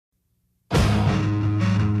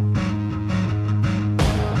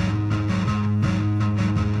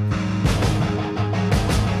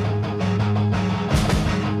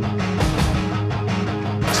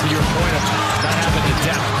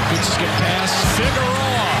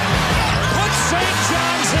Figueroa puts St.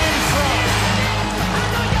 John's in front.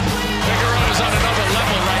 Figueroa's on another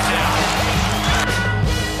level right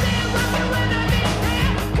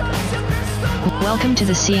now. Welcome to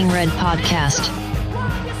the Seeing Red podcast.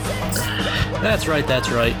 That's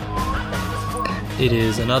right. It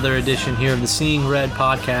is another edition here of the Seeing Red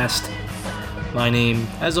podcast. My name,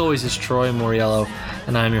 as always, is Troy Moriello,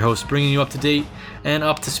 and I'm your host, bringing you up to date and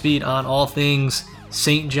up to speed on all things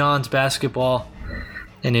St. John's basketball.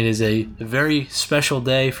 And it is a very special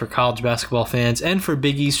day for college basketball fans and for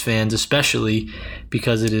Big East fans, especially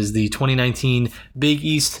because it is the 2019 Big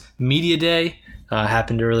East Media Day.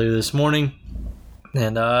 Happened earlier this morning.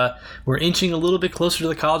 And we're inching a little bit closer to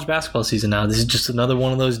the college basketball season now. This is just another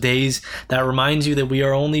one of those days that reminds you that we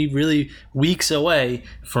are only really weeks away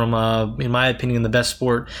from, in my opinion, the best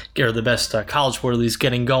sport, or the best college sport at least,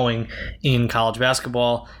 getting going in college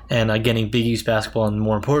basketball and getting Big East basketball, and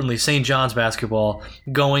more importantly, St. John's basketball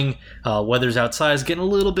going. Weather's outside is getting a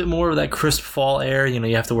little bit more of that crisp fall air. You know,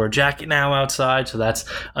 you have to wear a jacket now outside, so that's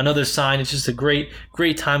another sign. It's just a great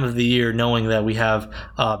time of the year knowing that we have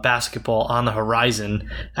basketball on the horizon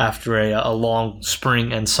after a long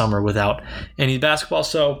spring and summer without any basketball.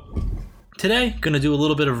 So today, going to do a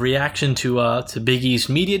little bit of reaction to Big East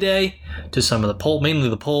Media Day, to some of the poll, mainly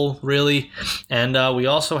the poll, really. And we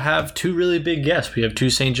also have two really big guests. We have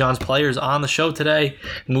two St. John's players on the show today,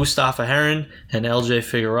 Mustapha Heron and LJ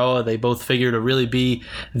Figueroa. They both figure to really be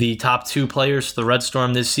the top two players for the Red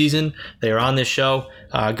Storm this season. They are on this show.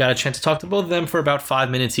 Got a chance to talk to both of them for about 5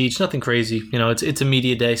 minutes each. Nothing crazy. You know, it's a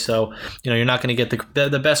media day, so you're not going to get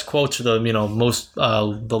the best quotes or the most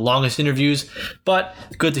the longest interviews, but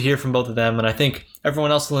good to hear from both of them, and I think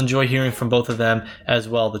everyone else will enjoy hearing from both of them as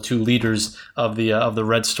well, the two leaders of the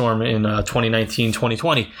Red Storm in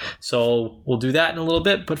 2019-2020. So we'll do that in a little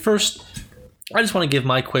bit, but first, I just want to give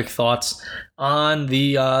my quick thoughts on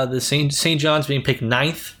the St. John's being picked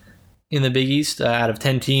 9th in the Big East out of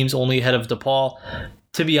 10 teams, only ahead of DePaul.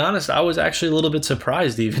 To be honest, I was actually a little bit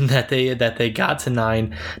surprised even that they got to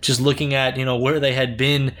 9. Just looking at where they had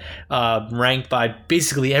been ranked by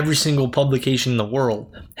basically every single publication in the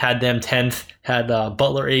world, had them 10th, had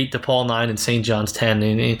Butler 8, DePaul 9, and St. John's 10,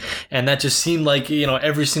 and that just seemed like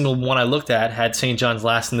every single one I looked at had St. John's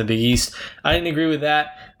last in the Big East. I didn't agree with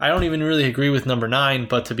that. I don't even really agree with number 9,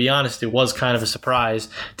 but to be honest, it was kind of a surprise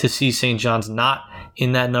to see St. John's not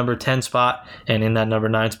in that number 10 spot and in that number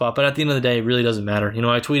 9 spot. But at the end of the day, it really doesn't matter.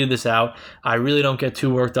 I tweeted this out. I really don't get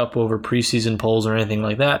too worked up over preseason polls or anything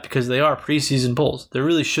like that because they are preseason polls. There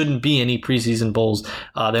really shouldn't be any preseason polls.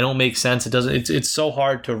 They don't make sense. It's so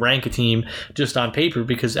hard to rank a team just on paper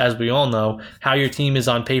because, as we all know, how your team is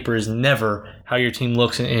on paper is never how your team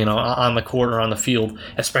looks on the court or on the field,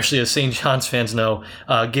 especially as St. John's fans know,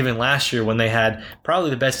 given last year when they had probably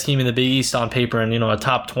the best team in the Big East on paper and a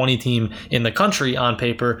top 20 team in the country on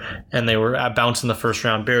paper, and they were bounced in the first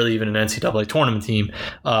round, barely even an NCAA tournament team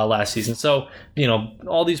last season. So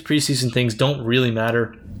all these preseason things don't really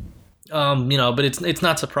matter. But it's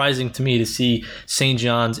not surprising to me to see St.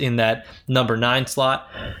 John's in that number 9 slot.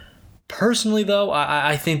 Personally, though,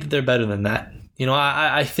 I think that they're better than that.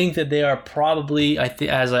 I think that they are probably,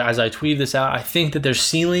 as I tweeted this out, I think that their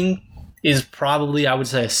ceiling is probably, I would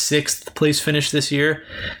say, a 6th place finish this year.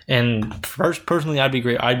 And personally, I'd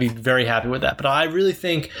be very happy with that. But I really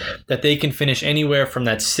think that they can finish anywhere from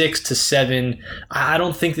that 6 to 7. I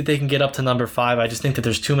don't think that they can get up to number 5. I just think that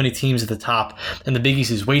there's too many teams at the top, and the Big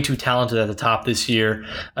East is way too talented at the top this year.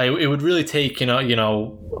 It would really take,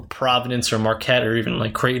 Providence or Marquette or even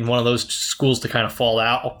like Creighton, one of those schools, to kind of fall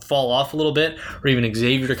off a little bit, or even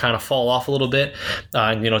Xavier to kind of fall off a little bit,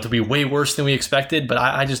 to be way worse than we expected. But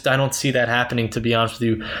I don't see that happening, to be honest with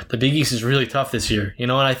you. The Big East is really tough this year,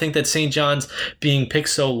 and I think that St. John's being picked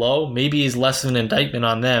so low maybe is less of an indictment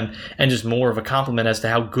on them and just more of a compliment as to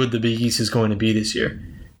how good the Big East is going to be this year.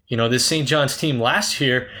 This St. John's team last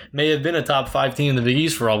year may have been a top 5 team in the Big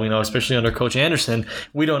East for all we know, especially under Coach Anderson.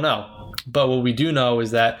 We don't know. But what we do know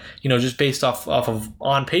is that, just based off of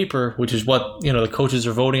on paper, which is what, the coaches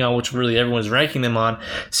are voting on, which really everyone's ranking them on,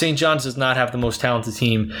 St. John's does not have the most talented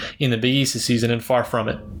team in the Big East this season, and far from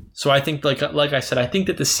it. So I think, like I said, I think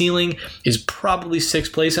that the ceiling is probably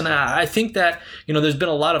 6th place. And I think that, there's been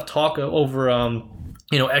a lot of talk over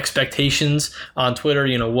expectations on Twitter,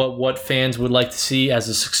 what fans would like to see as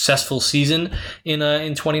a successful season in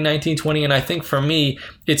 2019-20. And I think for me,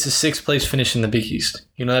 it's a 6th place finish in the Big East.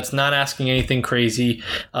 That's not asking anything crazy.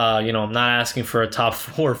 I'm not asking for a top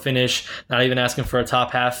 4 finish, not even asking for a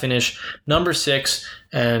top half finish. Number 6,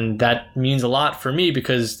 and that means a lot for me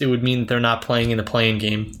because it would mean that they're not playing in the play-in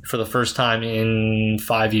game for the first time in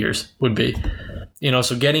 5 years, would be.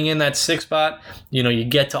 So getting in that 6th spot, you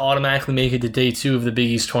get to automatically make it to day 2 of the Big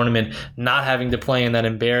East tournament, not having to play in that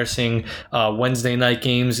embarrassing Wednesday night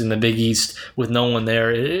games in the Big East with no one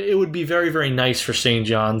there. It would be very, very nice for St.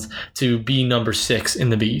 John's to be number 6 in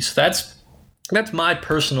the Big East. That's my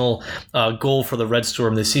personal goal for the Red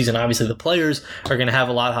Storm this season. Obviously, the players are going to have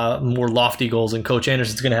a lot more lofty goals, and Coach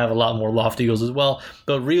Anderson's going to have a lot more lofty goals as well.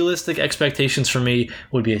 But realistic expectations for me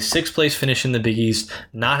would be a 6th place finish in the Big East,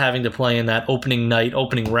 not having to play in that opening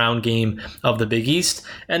round game of the Big East,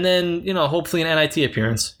 and then hopefully an NIT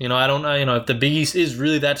appearance. I don't know if the Big East is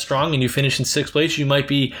really that strong and you finish in 6th place, you might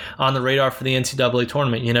be on the radar for the NCAA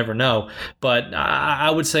tournament. You never know, but I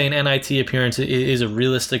would say an NIT appearance is a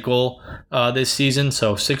realistic goal this season.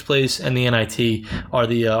 So 6th place and the NIT are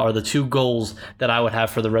the 2 goals that I would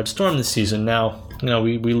have for the Red Storm this season. Now,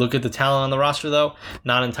 we look at the talent on the roster, though.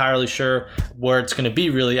 Not entirely sure where it's going to be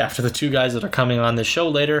really after the 2 guys that are coming on this show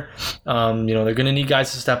later. They're going to need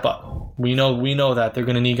guys to step up. We know that they're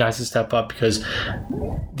going to need guys to step up because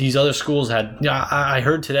these other schools had. I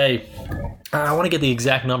heard today. I want to get the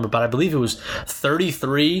exact number, but I believe it was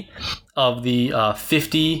 33 of the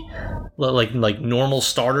 50 like normal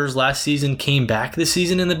starters last season came back this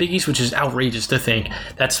season in the Big East, which is outrageous to think.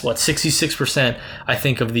 That's 66% I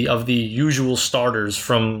think of the usual starters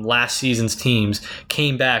from last season's teams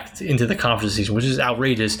came back into the conference season, which is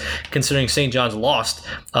outrageous considering St. John's lost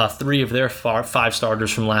 3 of their 5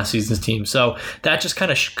 starters from last season's team. So that just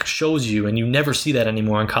kind of shows you, and you never see that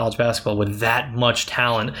anymore in college basketball with that much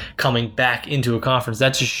talent coming back into a conference.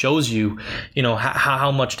 That just shows you,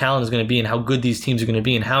 how much talent is going to be and how good these teams are going to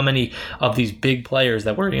be and how many of these big players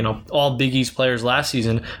that were, all Big East players last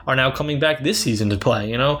season are now coming back this season to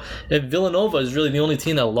play. Villanova is really the only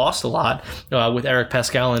team that lost a lot with Eric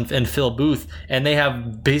Pascal and Phil Booth, and they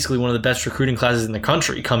have basically one of the best recruiting classes in the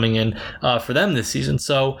country coming in for them this season.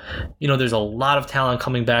 So, there's a lot of talent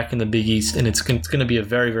coming back in the Big East, and it's going to be a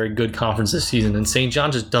very, very good conference this season. And St.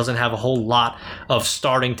 John just doesn't have a whole lot of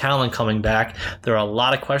starting talent coming back. There are a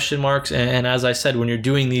lot of question marks, and as I said, when you're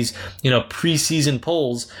doing these, preseason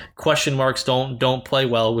polls, question marks don't play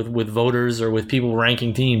well with voters or with people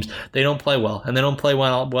ranking teams. They don't play well, and they don't play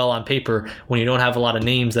well on paper when you don't have a lot of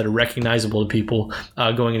names that are recognizable to people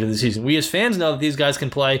going into the season. We as fans know that these guys can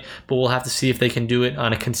play, but we'll have to see if they can do it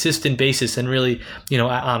on a consistent basis and really,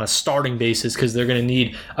 on a starting basis, because they're going to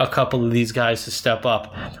need a couple of these guys to step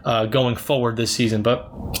up going forward this season.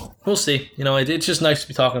 But we'll see. It's just nice to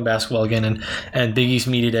be talking basketball again, and Big East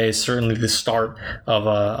Media Day is certainly the start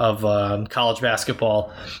of college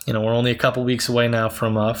basketball. We're only a couple weeks away now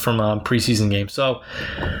from preseason games. So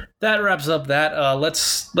that wraps up that.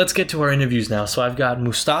 Let's get to our interviews now. So I've got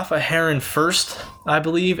Mustapha Heron first, I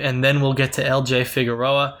believe, and then we'll get to LJ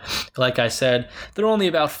Figueroa. Like I said, they're only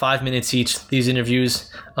about 5 minutes each, these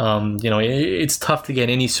interviews. It's tough to get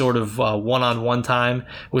any sort of one-on-one time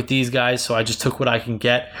with these guys, so I just took what I can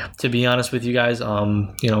get, to be honest with you guys.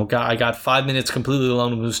 I got 5 minutes completely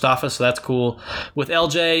alone with Mustapha, so that's cool. With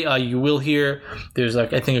LJ, you will hear there's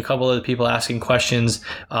I think a couple other people asking questions.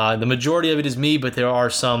 The majority of it is me, but there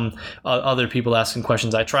are some other people asking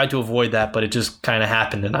questions. I tried to avoid that, but it just kind of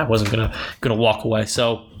happened, and I wasn't gonna walk away.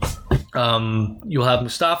 So you'll have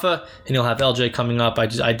Mustapha and you'll have LJ coming up.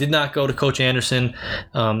 I did not go to Coach Anderson.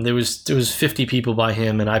 There was 50 people by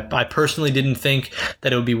him, and I personally didn't think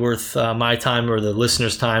that it would be worth my time or the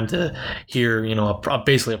listeners' time to hear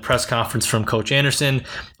basically a press conference from Coach Anderson.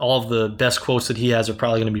 All of the best quotes that he has are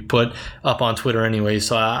probably going to be put up on Twitter anyway,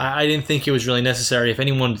 so I didn't think it was really necessary. If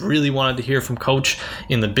anyone really wanted to hear from Coach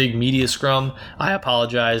in the big media scrum, I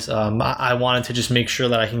apologize. I wanted to just make sure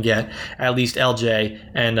that I can get at least LJ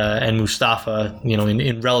and Mustapha,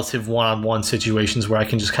 in relative one-on-one situations where I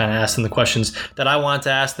can just kind of ask them the questions that I wanted to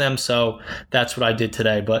ask them. So that's what I did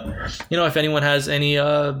today. But if anyone has any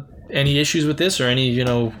issues with this or any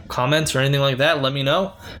comments or anything like that, let me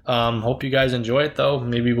know. Hope you guys enjoy it, though.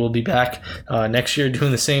 Maybe we'll be back next year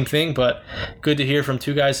doing the same thing, but good to hear from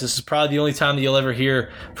 2 guys. This is probably the only time that you'll ever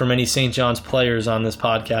hear from any St. John's players on this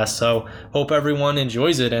podcast, so hope everyone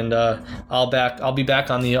enjoys it, and I'll be back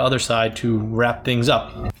on the other side to wrap things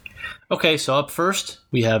up. Okay, so up first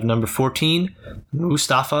we have number 14,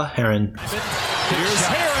 Mustapha Heron. Here's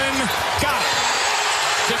Heron. Got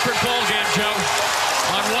it. Different ball game, Joe.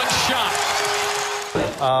 On one shot.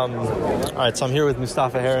 All right, so I'm here with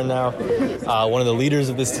Mustapha Heron now, one of the leaders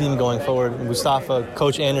of this team going forward. Mustapha,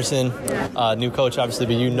 Coach Anderson, new coach obviously,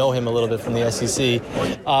 but you know him a little bit from the SEC.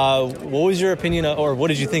 What was your opinion, or what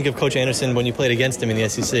did you think of Coach Anderson when you played against him in the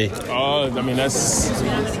SEC?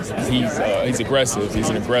 He's aggressive. He's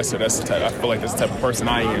an aggressor. I feel like that's the type of person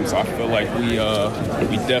I am. So I feel like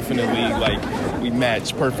we definitely we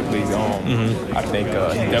matched perfectly. I think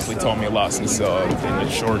he definitely taught me a lot since in the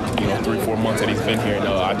short 3-4 months that he's been here. And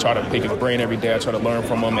I try to pick his brain every day. I try to learn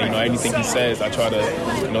from him. And, anything he says, I try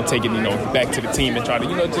to take it back to the team and try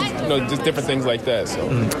to just different things like that. So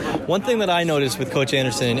one thing that I noticed with Coach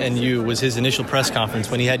Anderson and you was his initial press conference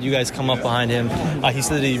when he had you guys come up behind him. He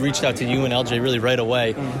said that he reached out to you and LJ really right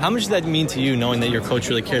away. How much did that mean to you, knowing that your coach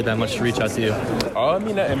really cared that much to reach out to you?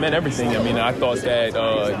 It meant everything. I thought that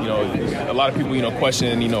a lot of people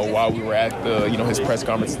questioned why we were at the his press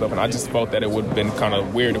conference and stuff, and I just felt that it would have been kind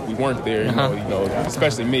of weird if we weren't there.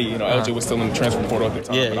 Especially me. LJ was still in the transfer portal at the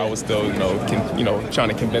time, but I was still trying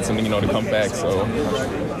to convince him to come back. So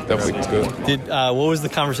definitely was good. What was the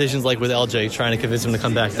conversations like with LJ trying to convince him to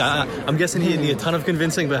come back? I'm guessing he needed a ton of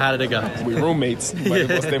convincing, but how did it go? We roommates. Might as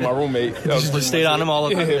well stay my roommate. Just stayed on him all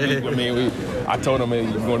the time. I told him, hey,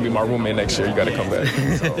 you're going to be my roommate next year. You got to come back.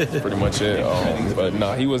 So that's pretty much it. But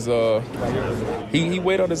no, he was he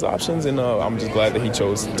weighed out his options, and I'm just glad that he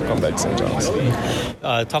chose to come back to St. John's.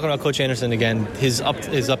 Talking about Coach Anderson again, his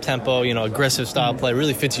up tempo, aggressive style play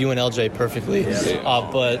really fits you and LJ perfectly.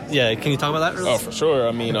 Can you talk about that? Really? Oh, for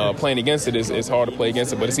sure. Playing against it is hard to play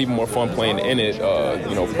against it, but it's even more fun playing in it.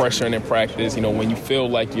 Pressuring in practice. When you feel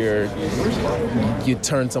like you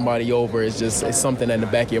turn somebody over, it's something that in the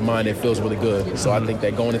back of your mind that feels really good. So I think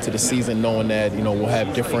that going into the season, knowing that we'll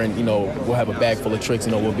have different, we'll have a bag full of tricks,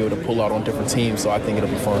 we'll be able to pull out on different teams. So I think it'll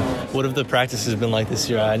be fun. What have the practices been like this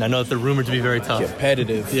year? And I know that they're rumored to be very tough.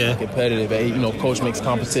 Competitive. Yeah. Competitive. Coach makes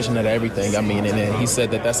competition out of everything. And he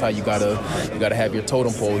said that that's how you gotta have your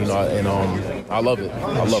totem pole. And I love it.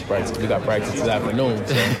 I love practice. We got practice this afternoon.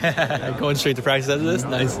 So. Going straight to practice after this?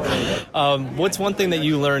 Nice. What's one thing that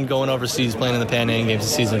you learned going overseas playing in the Pan Am games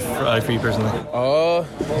this season for you personally?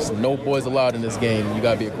 There's no boys allowed in this game. You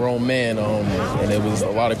got to be a grown man. And there was a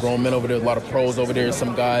lot of grown men over there, a lot of pros over there.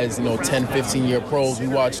 Some guys, 10, 15-year pros. We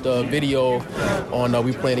watched a video on,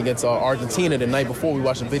 we played against Argentina the night before. We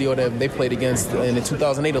watched a video that they played against in the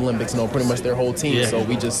 2008 Olympics, pretty much their whole team. Yeah. So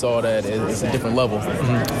we just saw that it's a different level.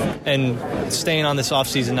 Mm-hmm. And staying on this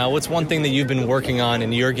offseason now, what's one thing that you've been working on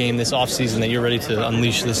in your game this offseason that you're ready to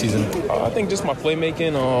unleash this season? I think just my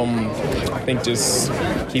playmaking. I think just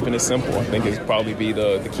keeping it simple. I think it'd probably be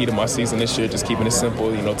the key to my season this year, just keeping it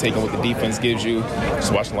simple, taking what the defense gives you,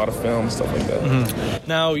 just watching a lot of film, stuff like that. Mm-hmm.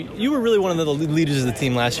 Now, you were really one of the leaders of the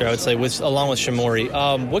team last year, I would say, along with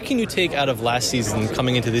Shamori. What can you take out of last season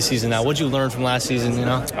coming into this season now? What did you learn from last season,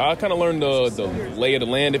 I kind of learned the lay of the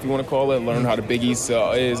land, if you want to call it, learn how the Big East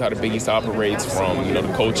is, how the Big East operates, from, the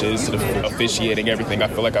coaches to the officiating, everything. I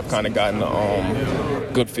feel like I've kind of gotten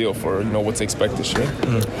a good feel for, what to expect this year.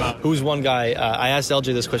 Mm-hmm. Who's one guy, I asked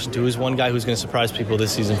LJ this question too, who's one guy who's going to surprise people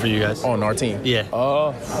this season for you guys? On our team? Yeah.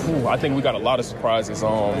 I think we got a lot of surprises.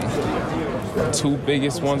 Two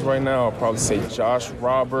biggest ones right now, I'll probably say Josh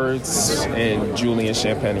Roberts and Julian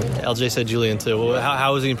Champagny. LJ said Julian too. Well,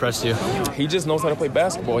 how has he impressed you? He just knows how to play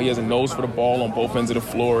basketball. He has a nose for the ball on both ends of the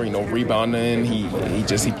floor, rebounding.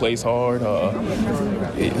 He plays hard.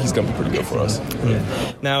 He's going to be pretty good for us.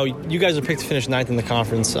 Mm-hmm. Now, you guys are picked to finish 9th in the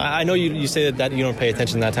conference. I know you say that you don't pay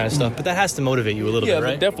attention to that kind of stuff, but that has to motivate you a little bit,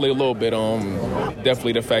 right? Yeah, definitely a little bit.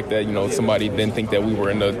 Definitely the fact that, somebody didn't think that we were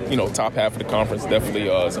in the, top half of the conference definitely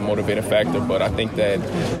is a motivating factor. But I think that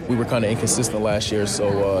we were kind of inconsistent last year.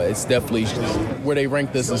 So it's definitely where they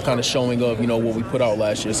ranked us is kind of showing of, what we put out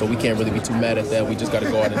last year. So we can't really be too mad at that. We just got to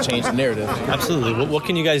go out and change the narrative. Absolutely. What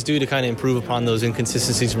can you guys do to kind of improve upon those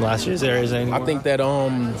inconsistencies from last year's areas? I think that our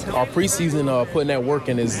preseason putting that work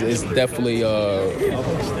in is definitely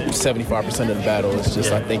 75% of the battle. It's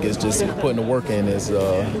just, I think it's just putting the work in is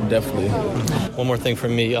definitely. One more thing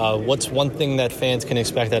from me. What's one thing that fans can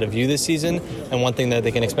expect out of you this season and one thing that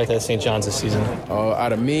they can expect out of St. John's this season?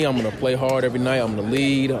 Out of me, I'm going to play hard every night. I'm going to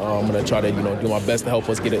lead. I'm going to try to, do my best to help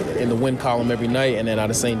us get in the win column every night. And then out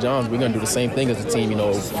of St. John's, we're going to do the same thing as a team,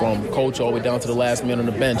 from coach all the way down to the last man on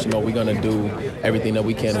the bench. We're going to do everything that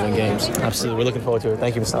we can to win games. Absolutely. We're looking forward to it.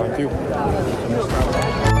 Thank you, Mustapha. Thank you.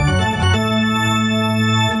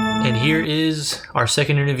 And here is our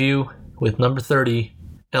second interview with number 30,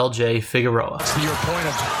 LJ Figueroa. To your point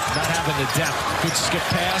of not having the depth. Good skip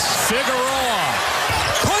pass. Figueroa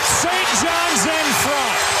puts St. John's in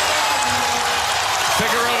front.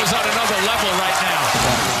 Figueroa's on another level right now.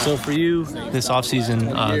 So for you, this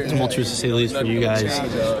offseason, tumultuous to say the least for you guys,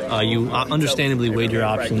 you understandably weighed your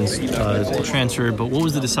options to transfer, but what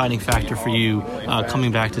was the deciding factor for you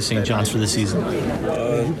coming back to St. John's for the season?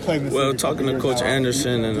 Well, talking to Coach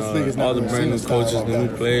Anderson and all the brand new coaches, the new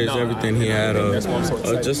players, everything he had,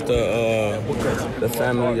 just the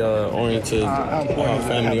family-oriented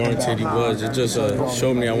he was, it just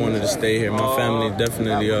showed me I wanted to stay here. My family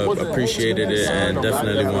definitely appreciated it and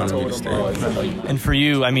definitely wanted me to stay. And for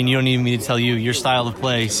you, I mean, you don't need me to tell you, your style of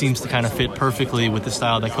play seems to kind of fit perfectly with the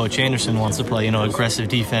style that Coach Anderson wants to play, aggressive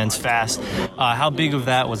defense, fast. How big of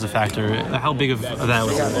that was a factor? How big of that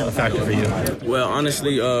was a factor for you? Well,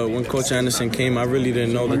 honestly, when Coach Anderson came, I really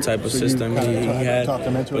didn't know the type of system he had. But,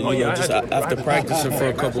 just after practicing for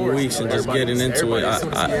a couple of weeks and just getting into it,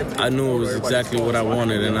 I knew it was exactly what I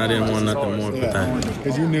wanted, and I didn't want nothing more with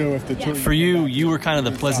that. For you, you were kind of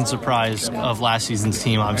the pleasant surprise of last season's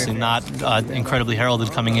team, obviously not incredibly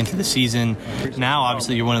heralded coming into the season. Now,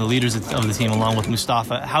 obviously, you're one of the leaders of the team along with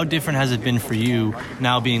Mustapha. How different has it been for you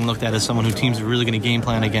now being looked at as someone who teams are really going to game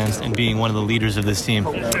plan against and being one of the leaders of this team?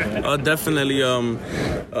 Definitely.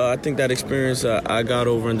 I think that experience I got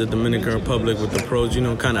over in the Dominican Republic with the pros,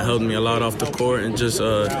 kind of helped me a lot off the court and just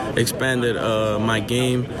expanded my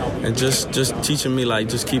game and just teaching me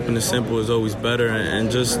just keeping it simple is always better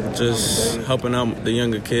and just helping out the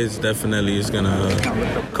younger kids definitely is going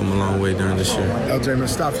to come a long way during this year. LJ,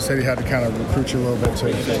 Mustapha said he had to kind of recruit you a little bit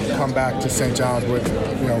to come back to St. John's with,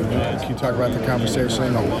 can you talk about the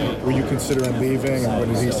conversation? Were you considering leaving and what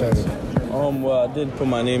did he say? Well, I did put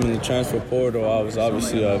my name in the transfer portal. I was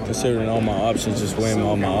obviously considering all my options, just weighing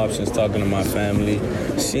all my options, talking to my family,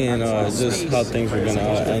 seeing just how things were going to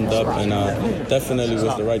end up, and definitely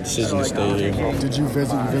was the right decision to stay here. Did you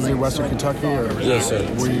visit Western Kentucky? Or yes, sir.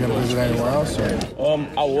 Were you going to visit anywhere else? Or?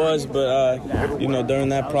 I was, but during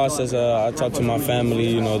that process, I talked to my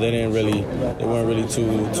family. They weren't really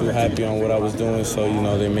too happy on what I was doing, so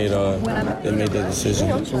they made the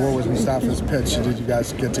decision. So what was Mustapha's pitch? Did you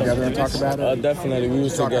guys get together and talk about it? Definitely, we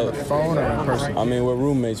was together. On the phone or in person? I mean, we're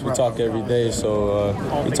roommates. We talk every day, so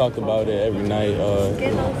we talked about it every night.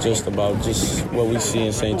 Just what we see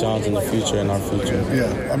in St. John's in the future and our future.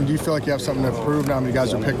 Yeah. Do you feel like you have something to prove now? You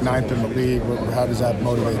guys are picked 9th in the league. How does that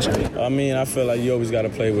motivate you? I mean, I feel like you always got to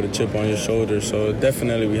play with a chip on your shoulder. So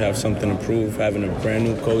definitely, we have something to prove. Having a brand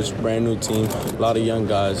new coach, brand new team, a lot of young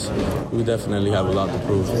guys. We definitely have a lot to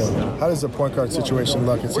prove. Yeah. How does the point guard situation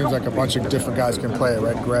look? It seems like a bunch of different guys can play,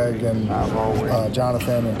 right? Greg and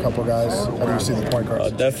Jonathan and a couple guys. How do you see the point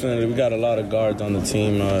guards? Definitely, we got a lot of guards on the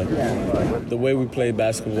team. The way we play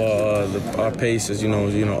basketball, our pace is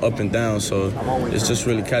up and down. So it's just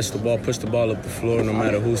really catch the ball, push the ball up the floor. No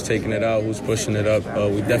matter who's taking it out, who's pushing it up,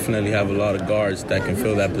 we definitely have a lot of guards that can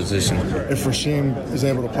fill that position. If Rasheem is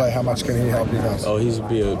able to play, how much can he help you guys? Oh, he's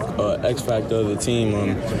be a X factor of the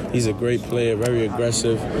team. He's a great player, very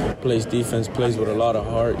aggressive, plays defense, plays with a lot of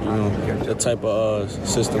heart. The type of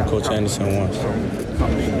system Coach Anderson wants.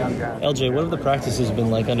 LJ, what have the practices been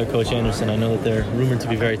like under Coach Anderson? I know that they're rumored to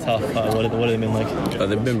be very tough. What have they been like?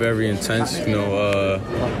 They've been very intense.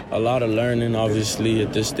 A lot of learning, obviously,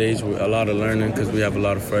 at this stage. A lot of learning because we have a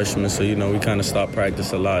lot of freshmen. So, we kind of stop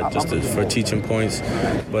practice a lot just for teaching points.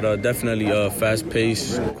 But definitely fast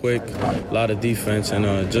pace, quick, a lot of defense,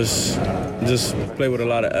 and just play with a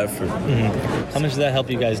lot of effort. Mm-hmm. How much does that help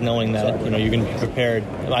you guys knowing that, you're going to be prepared?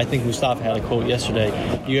 I think Mustapha had a quote yesterday.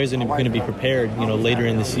 You guys are going to be prepared, later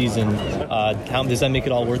in the season. How does that make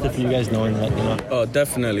it all worth it for you guys knowing that?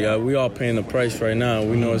 Definitely. We all paying the price right now.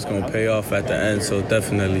 We know it's going to pay off at the end, so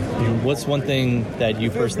definitely. What's one thing that you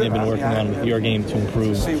personally have been working on with your game to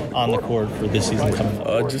improve on the court for this season coming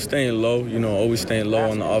up? Just staying low, always staying low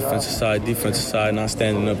on the offensive side, defensive side, not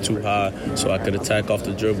standing up too high so I could attack off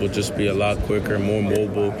the dribble, just be a lot quicker, more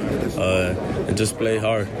mobile, and just play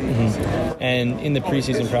hard. Mm-hmm. And in the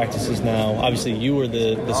preseason practices now, obviously you were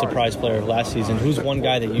the surprise player of last season. Who's one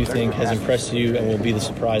guy that you think has impressed you and will be the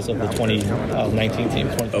surprise of the 2019 team?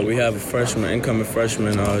 We have a incoming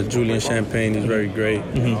freshman, Julian Champagne. He's very great.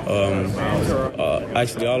 Mm-hmm.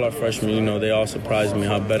 Actually, all our freshmen, they all surprised me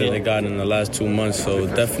how better they got in the last 2 months. So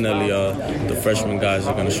definitely the freshman guys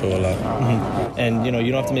are going to show a lot. Mm-hmm. And, you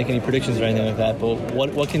don't have to make any predictions or anything like that, but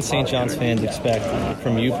what can St. John's fans expect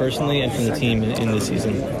from you personally and from the team in this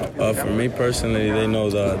season? For me personally, they know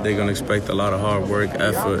that they're going to expect a lot of hard work,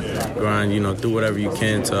 effort, grind, do whatever you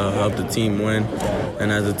can to help the team win.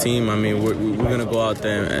 And as a team, we're going to go out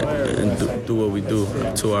there and do what we do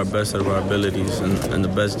to our best of our abilities and the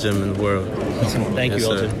best gym in the world. Thank you,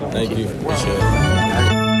 LJ. Thank you. Appreciate it.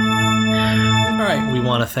 All right, we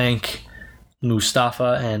want to thank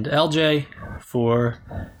Mustapha and LJ for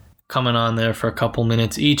coming on there for a couple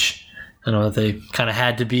minutes each. I know that they kind of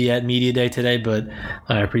had to be at Media Day today, but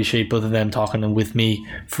I appreciate both of them talking with me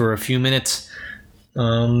for a few minutes.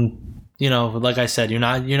 Like I said, you're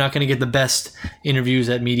not going to get the best interviews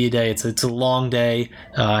at Media Day. It's a long day.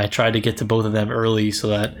 I tried to get to both of them early so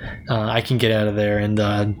that I can get out of there, and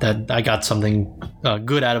that I got something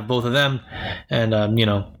good out of both of them. And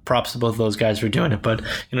props to both of those guys for doing it. But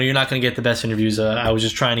you're not going to get the best interviews. I was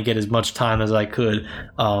just trying to get as much time as I could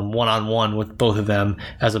one-on-one with both of them,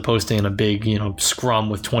 as opposed to in a big scrum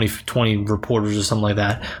with 20 reporters or something like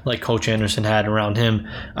that, like Coach Anderson had around him.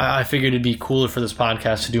 I figured it'd be cooler for this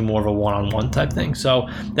podcast to do more of a one-on-one type thing. So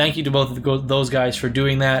thank you to both of those guys for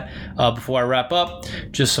doing that. Before I wrap up,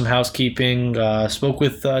 just some housekeeping. Spoke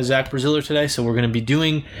with Zach Braziller today, so we're going to be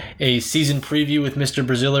doing a season preview with Mr.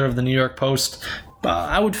 Braziller of the New York Post.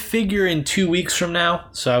 I would figure in 2 weeks from now.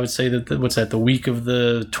 So I would say that, the week of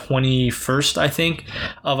the 21st, I think,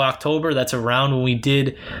 of October. That's around when we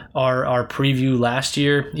did our preview last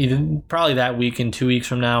year. Even probably that week in 2 weeks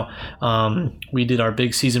from now. We did our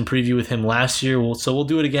big season preview with him last year. So we'll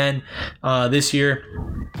do it again this year.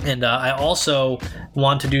 And I also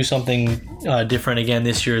want to do something different again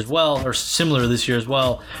this year as well, or similar this year as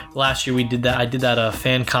well. Last year we did that. I did that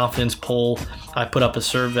fan confidence poll. I put up a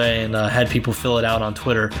survey and had people fill it out on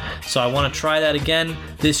Twitter. So I want to try that again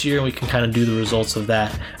this year. We can kind of do the results of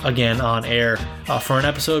that again on air for an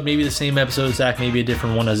episode, maybe the same episode as Zach, maybe a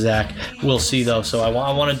different one as Zach. We'll see though. So I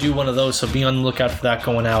want to do one of those. So be on the lookout for that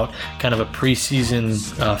going out. Kind of a preseason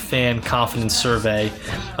fan confidence survey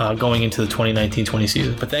going into the 2019-20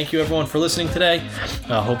 season. But thank you everyone for listening today.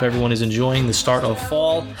 I hope everyone is enjoying the start of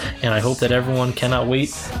fall, and I hope that everyone cannot wait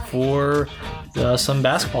for some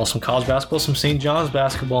basketball, some college basketball, some St. John's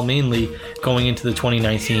basketball mainly going into the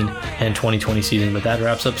 2019 and 2020 season. But that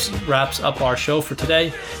wraps up our show for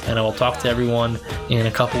today, and I will talk to everyone in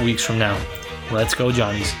a couple weeks from now. Let's go,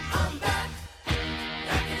 Johnnies.